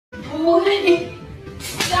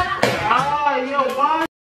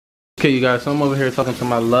Okay, you guys, so I'm over here talking to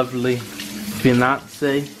my lovely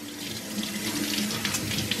fiance.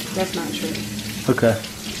 That's not true. Okay.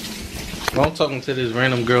 Well, I'm talking to this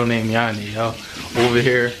random girl named Yanni, y'all. Over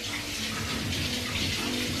here.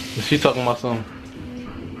 She talking about something.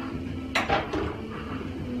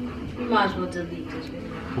 You might as well delete this video.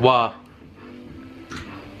 Why?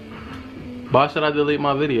 Why should I delete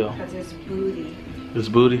my video? Because it's booty. It's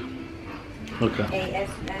booty? Okay.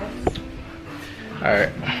 ASS.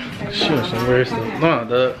 Alright. Sure, some weird stuff. No,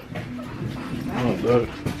 Doug. No, Doug.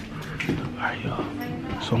 Alright, y'all.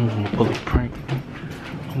 So I'm gonna pull a prank.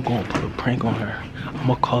 I'm gonna pull a prank on her. I'm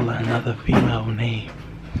gonna call her another female name.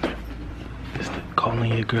 It's the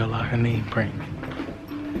calling your girl out her name prank.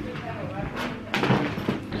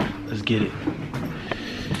 Let's get it.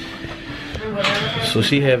 So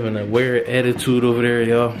she having a weird attitude over there,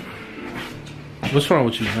 y'all. What's wrong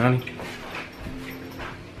with you, Johnny?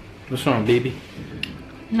 What's wrong, baby?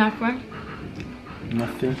 Nothing.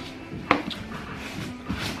 Nothing.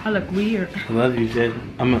 I look weird. I love you, Jed.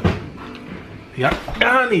 I'm a...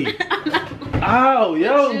 Johnny! Ow,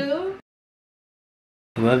 yo!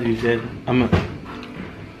 I love you, Jed. I'm a...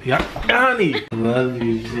 Johnny! I love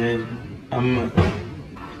you, Jed. I'm a...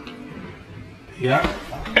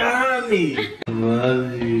 Johnny! I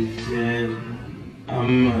love you, Jed.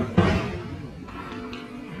 I'm a...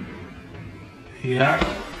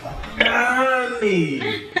 Johnny!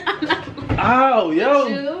 Ow,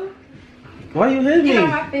 yo! Why you hit me? Get on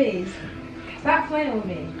my face. Stop playing with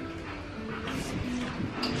me.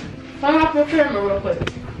 Turn off your camera real quick.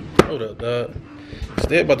 Hold up, dog.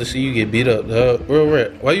 Stay about to see you get beat up, dog. Real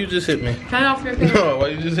rap. Why you just hit me? Turn off your camera. No, why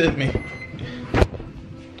you just hit me?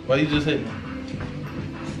 Why you just hit me?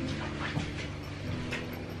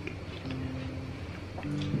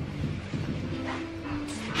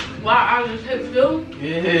 Why I just hit you?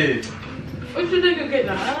 Yeah. What you think you're getting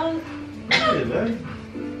a hug? Yeah, dog.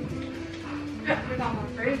 Pick on my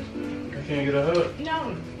face. I can't get a hug.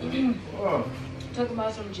 No. Oh, Talk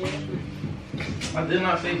about some Jasmine. I did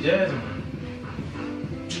not say Jasmine.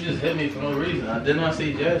 You just hit me for no reason. I did not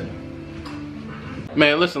say Jasmine.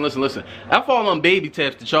 Man, listen. After all them baby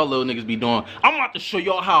taps that y'all little niggas be doing, I'm about to show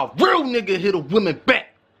y'all how a real nigga hit a woman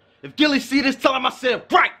back. If Gilly see this, tell him I said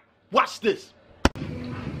right. Watch this.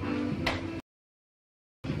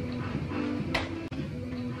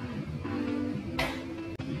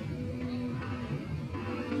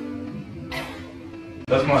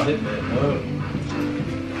 That's my hit back, dog.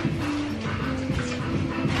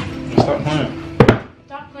 Stop playing.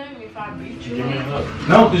 Stop playing me if I beat you. Give me a hug.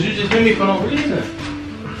 No, because you just hit me for no reason.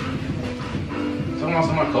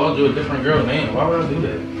 Somebody called you a different girl name. Why would I do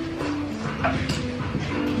that?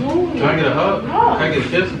 Move. Can I get a hug? No. Can I get a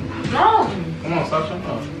kiss? No. Come on, stop showing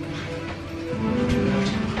off.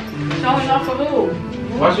 Showing off for who?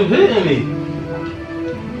 Why you hitting me?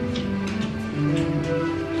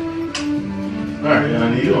 Alright,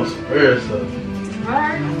 Yanni, you on some weird stuff.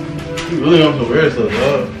 Alright. You really on some weird stuff,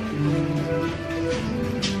 dog.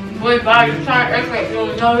 Boy, Bob, you trying to act like you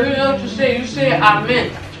don't know. You know what you said. You said I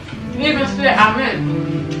meant. You even said I meant.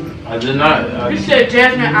 I did not. You said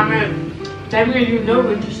Jasmine, I meant. That means you know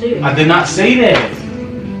what you said. I did not say that.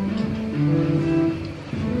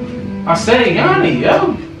 I said Yanni,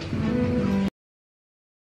 yo.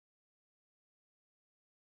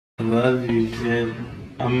 I love you, Jed.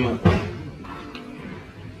 I'm a...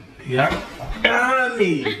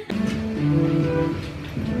 Yanni!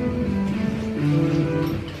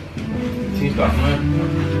 Can you stop playing?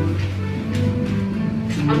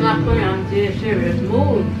 I'm not playing, I'm dead serious.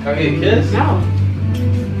 Move. Can I get a kiss? No.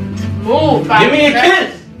 Move. Give me a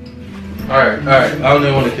kiss! Alright. I don't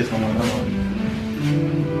even want to kiss no more.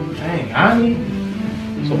 Dang, Yanni.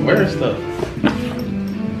 Some weird stuff.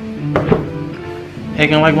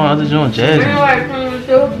 Acting like my other joint, Jasmine. Anyway, playing with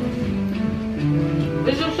you.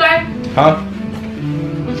 What you say? Huh?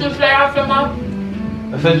 What you say after mom?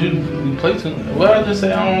 I said you play too much. What did I just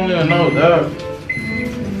say? I don't even know, dog.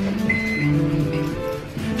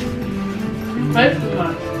 You play too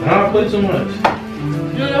much. I don't play too much.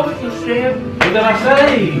 You know what you said? What did I say?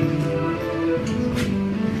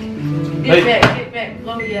 Get back.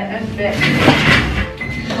 Oh yeah, that's back.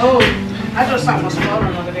 Oh, I just saw my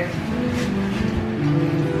swallowing over there.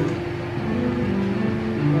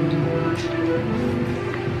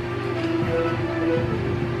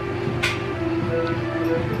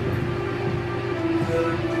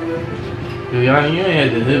 Yo, Yanni, you ain't had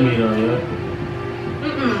to hit me though, yo.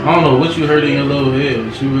 I don't know what you heard in your little head,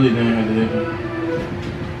 but you really didn't have to hit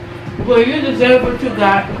me. Well, you deserve what you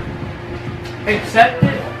got. Accept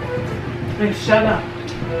it and shut up.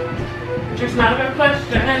 Just not a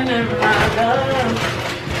question in my love.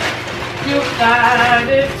 You got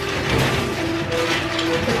it.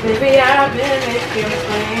 But baby, I've been making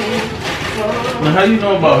plans. Now, how you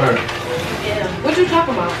know about her? Yeah. What you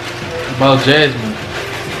talking about? About Jasmine.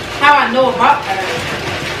 How I know about her?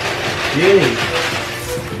 Yeah.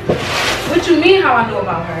 What you mean how I know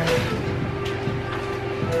about her?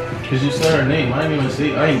 Cause you said her name. I didn't even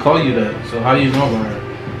see. I didn't call you that. So how you know about her?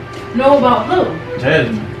 Know about who?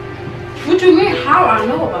 Jasmine. What you mean how I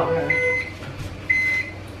know about her?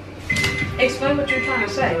 Explain what you're trying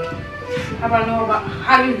to say. How I know about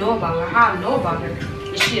how you know about her? How I know about her?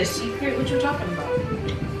 Is she a secret? What you talking about?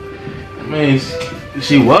 I mean,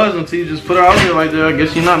 she was until you just put her out there like that. I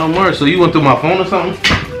guess she's not no more. So you went through my phone or something?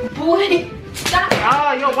 Boy, stop.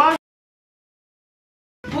 Ah, yo, why?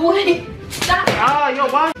 Boy, stop. Ah, yo,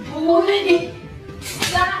 why? Boy,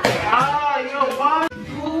 stop. Ah, yo, why?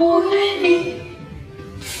 Boy,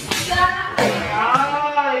 stop.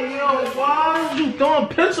 Ah, yo, why you throwing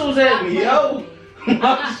pencils at me, yo?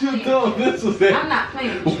 Why you throwing pencils at me? I'm not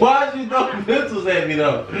playing with you. Why you throwing pencils at me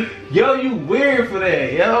though? Yo, you weird for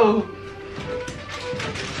that, yo.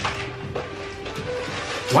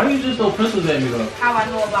 Why you just throw pencils at me though? How I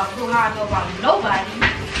know about who? How I know about nobody?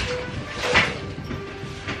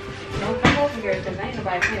 Don't come over here because ain't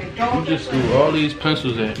nobody playing. You just threw all these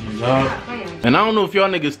pencils at me, dog. And I don't know if y'all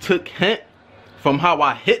niggas took hint from how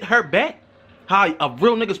I hit her back. How a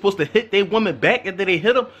real nigga supposed to hit their woman back after they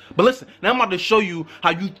hit them. But listen, now I'm about to show you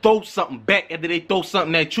how you throw something back after they throw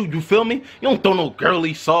something at you. You feel me? You don't throw no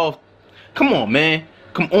girly soft. Come on, man.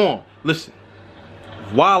 Come on. Listen.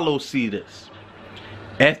 Wallow see this.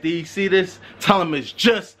 After he see this, tell him it's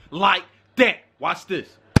just like that. Watch this.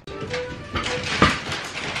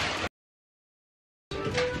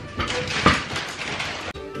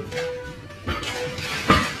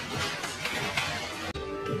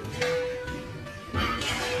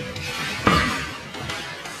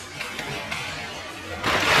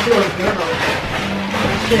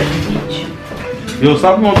 Yo,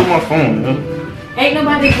 stop going through my phone, yo. Ain't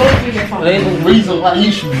nobody going through your phone. There ain't no reason why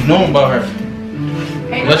you should be knowing about her.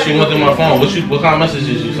 Unless you went through my phone. What kind of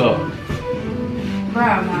messages you saw?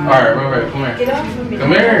 Alright, come here. Get off of me.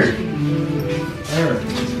 Come here.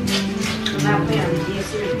 I'm not playing. I'm being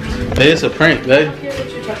serious. Hey, it's a prank, babe. I don't care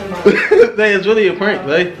what you're talking about. Hey, it's really a prank,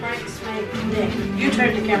 babe. Pranks, man. You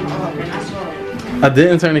turned the camera off and I saw it. I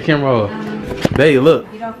didn't turn the camera off. Babe,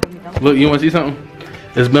 look. Get off of me. Don't Look, you want to see something?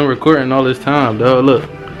 It's been recording all this time, dog. Look.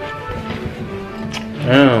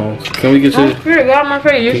 Damn. Can we get Oh, you? spirit, get off my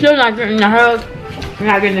face. You're still not getting the hug. You're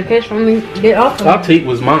not getting the kiss from me. Get off of me. I'll take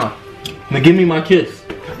what's mine. Now give me my kiss.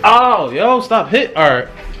 Oh, yo, stop hit. Alright.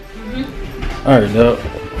 Alright, dog.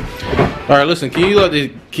 Alright, listen, can you get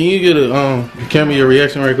a camera your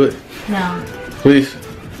reaction right quick? No. Please.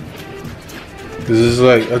 Cause it's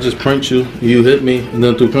like I just pranked you, you hit me, and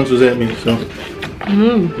then threw pencils at me, so let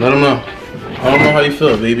them know. I don't know how you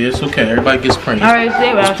feel, baby. It's okay. Everybody gets pranked. Alright,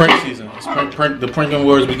 say It's prank season. It's prank. The pranking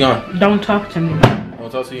wars begun. Don't talk to me. I'll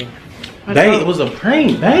talk to you. Babe, it was a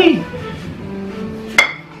prank, babe. It's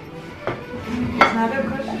not a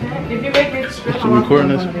question. If you make me scream, You recording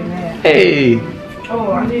this? this? Hey,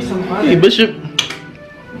 Oh, I need some butter. hey, Bishop.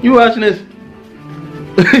 You watching this?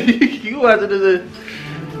 You watching this?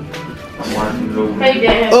 Hey,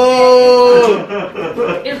 Dad.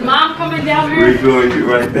 Oh! Is Mom coming down here? Recording you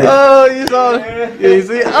right there. Oh, you saw me. Yeah, you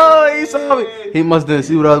see? Oh, he saw me. He must didn't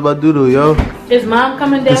see what I was about to do, yo. Is Mom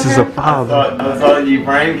coming down This is here? a father. I saw you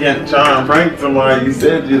trying to prank somebody. You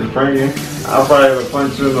said you was pranking. I'll probably have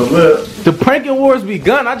punch you in the lip. The pranking wars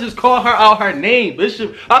begun. I just called her out her name,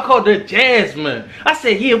 Bishop. I called her Jasmine. I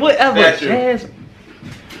said, yeah, whatever, That's you. Jasmine.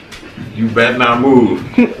 You better not move.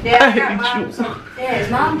 Dad, I got Mom. Dad, is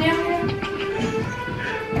Mom down here?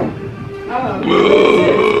 Oh.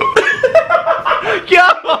 Yo,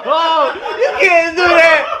 you can't do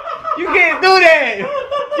that. You can't do that.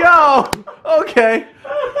 Yo, okay.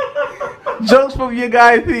 Jokes from your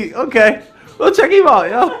guy Pete. Okay, we'll check him out,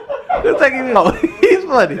 yo. We'll check him out. He's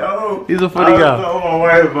funny. Yo, He's a funny guy. I told my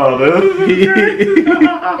wife about this.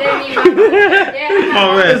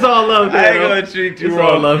 Oh, man. It's all love I here, ain't though. gonna treat you It's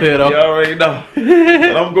wrong. all love here, though. You already know.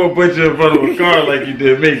 And I'm gonna put you in front of a car like you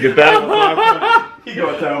did me. Cause that's what he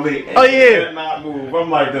gonna tell me. Oh, yeah. You better not move. I'm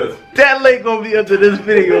like this. That link gonna be under this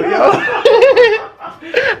video, yo.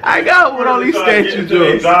 I got one on these statue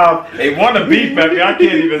jokes. They want to beef at me. I can't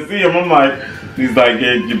even see him. I'm like, he's like,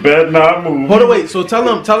 yeah, you better not move. Hold on, wait. So tell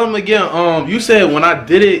him again. You said when I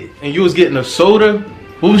did it and you was getting a soda.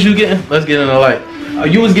 What was you getting? Let's get in the light.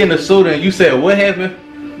 You was getting a soda and you said what happened?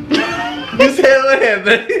 You said what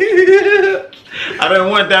happened? I didn't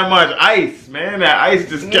want that much ice, man. That ice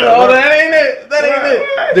just kept. No, that ain't it. That ain't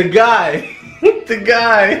it. The guy. The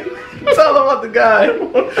guy. Tell him about the guy. Tell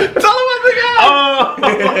him about the guy.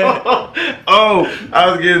 Oh, I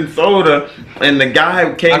was getting soda, and the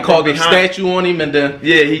guy came. I called from a behind. statue on him, and then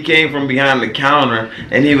Yeah, he came from behind the counter,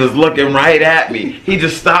 and he was looking right at me. He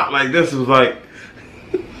just stopped like this. Was like.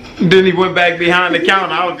 Then he went back behind the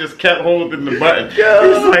counter. I was just kept holding the button.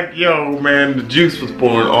 Yo. He's like, yo, man, the juice was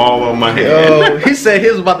pouring all on my hand. oh, he said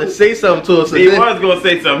he was about to say something to us. He was gonna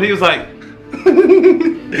say something. He was like,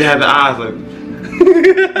 he had the eyes like.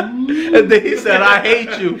 And then he said, I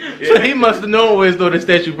hate you. So he must have known where his door, the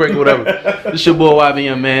statue break or whatever. This your boy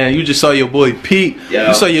YBM, man. You just saw your boy Pete. Yo.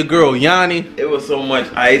 You saw your girl Yanni. It was so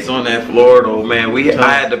much ice on that floor, though, man.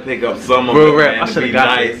 I had to pick up some of Bro, it, rap, man, I to should've be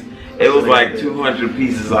got nice. It was like 200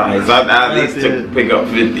 pieces of ice. I at least took pick up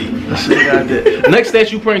 50. Next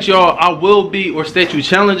statue pranks, y'all, I will be, or statue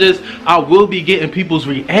challenges, I will be getting people's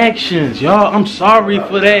reactions, y'all. I'm sorry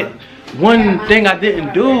for that one thing I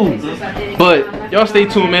didn't do. But y'all stay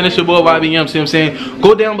tuned, man. It's your boy YBM, see what I'm saying?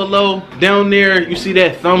 Go down below, down there, you see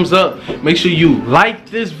that thumbs up. Make sure you like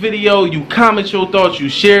this video, you comment your thoughts, you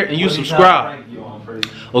share, and you subscribe.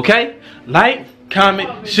 Okay? Like,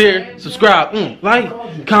 comment, share, subscribe.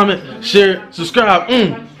 Like, comment, share, subscribe.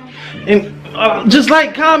 And just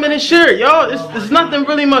like, comment, and share, y'all. It's nothing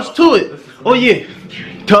really much to it. Oh yeah,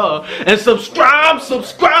 duh. And subscribe.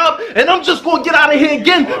 And I'm just gonna get out of here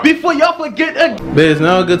again before y'all forget. Babe, it's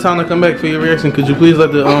now a good time to come back for your reaction. Could you please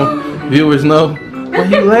let the viewers know? Why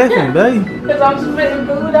you laughing, babe? Because I'm spitting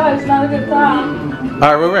food out. It's not a good time. All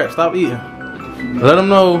right, real rap. Stop eating. Let them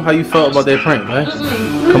know how you felt about that prank, babe.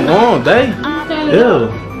 Come on, babe. Ew.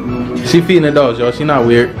 She feeding the dogs, y'all. She not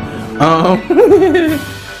weird.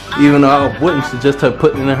 Even though I wouldn't suggest her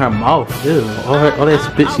putting it in her mouth. Ew. All that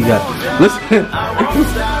spit she got. Listen.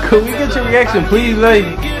 Could we get your reaction, please,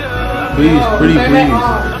 babe? Please,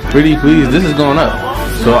 pretty please. This is going up.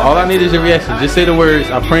 So all I need is your reaction. Just say the words.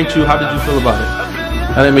 I pranked you. How did you feel about it?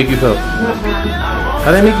 How did it make you feel?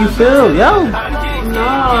 How did it make you feel, yo?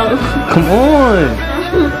 No. Come on.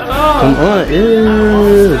 Come on.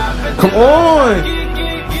 Ew. Come on!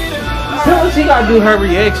 She gotta do her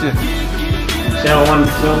reaction. She don't want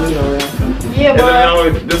to tell me no reaction. Yeah,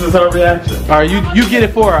 but This is her reaction. Alright, you get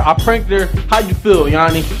it for her. I pranked her. How you feel,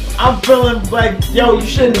 Yanni? I'm feeling like, yo, you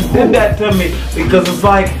shouldn't have did that to me. Because it's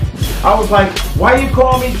like, I was like, why you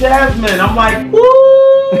call me Jasmine? I'm like, woo!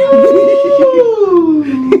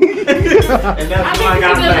 And that's why I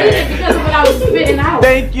got mad. Because of what I was spitting out.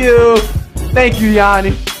 Thank you,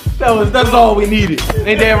 Yanni. That's all we needed.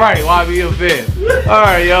 Ain't that right? YBM fan.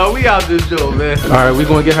 Alright, y'all. We out this show, man. Alright, we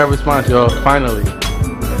gonna get her response, y'all. Finally.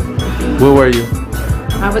 Where were you?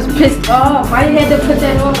 I was pissed off. Why you had to put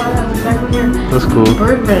that on while I was back here? That's cool.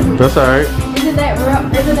 Burping. That's alright. Isn't that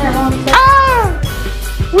wrong?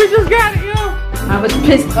 Ah! We just got it, yo! I was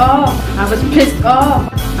pissed off. I was pissed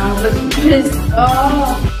off. I was pissed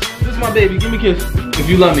off. This is my baby. Give me a kiss. If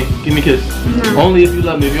you love me, give me a kiss. No. Only if you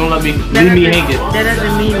love me. If you don't love me, leave me hanging. That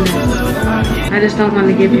doesn't mean that. I just don't want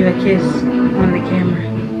to give you a kiss on the camera.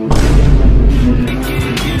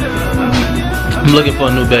 I'm looking for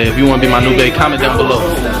a new babe. If you want to be my new babe, comment down below.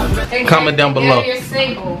 Comment down below. You're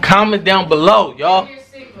single. Comment down below, y'all. You're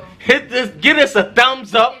single. Hit this. Get us a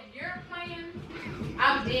thumbs up. If you're playing,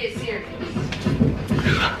 I'm dead serious.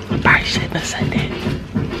 I shouldn't have said that.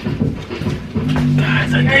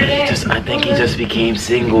 Guys, I think he just became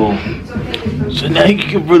single. So now you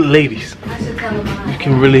can really, ladies. I should tell him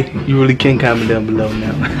I You really can comment down below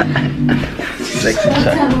now. Sexy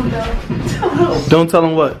shot. Don't tell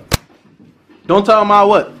him what? Don't tell him I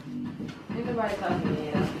what? Ain't nobody talking to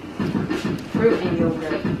me, though. Fruit in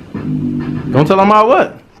yogurt. Don't tell him I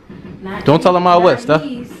what? Not Don't tell him I what, stuff?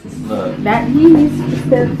 That knees.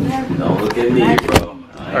 Don't look at me, bro.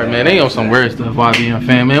 Alright, man, they on some weird stuff, YBM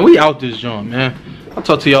fan, man. We out this joint, man. I'll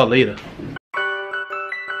talk to y'all later.